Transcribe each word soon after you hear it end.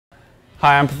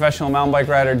Hi, I'm professional mountain bike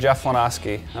rider Jeff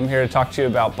Lenosky. I'm here to talk to you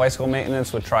about bicycle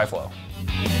maintenance with TriFlow.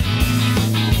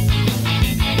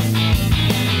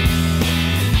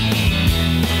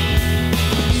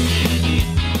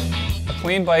 A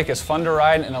clean bike is fun to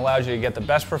ride and allows you to get the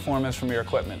best performance from your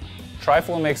equipment.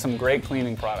 TriFlow makes some great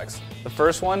cleaning products. The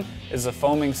first one is the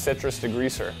foaming citrus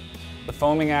degreaser. The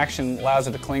foaming action allows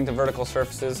it to cling to vertical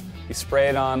surfaces. You spray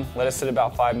it on, let it sit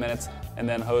about 5 minutes, and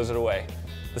then hose it away.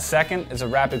 The second is a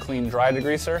rapid clean dry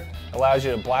degreaser. Allows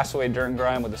you to blast away dirt and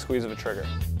grime with the squeeze of a trigger.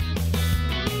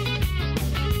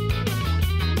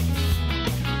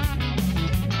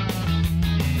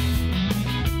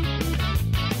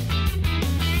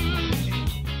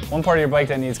 One part of your bike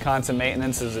that needs constant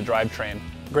maintenance is the drivetrain.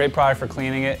 A great product for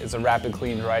cleaning it is a rapid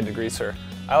clean dry degreaser.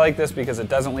 I like this because it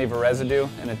doesn't leave a residue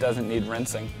and it doesn't need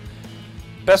rinsing.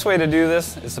 Best way to do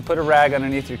this is to put a rag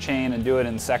underneath your chain and do it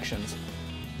in sections.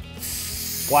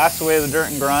 Blast away the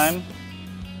dirt and grime,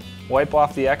 wipe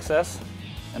off the excess,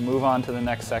 and move on to the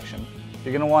next section.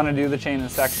 You're going to want to do the chain in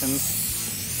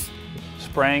sections,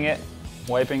 spraying it,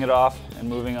 wiping it off, and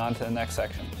moving on to the next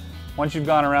section. Once you've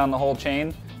gone around the whole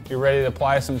chain, you're ready to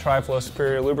apply some TriFlow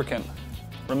Superior lubricant.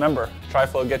 Remember,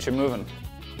 TriFlow gets you moving.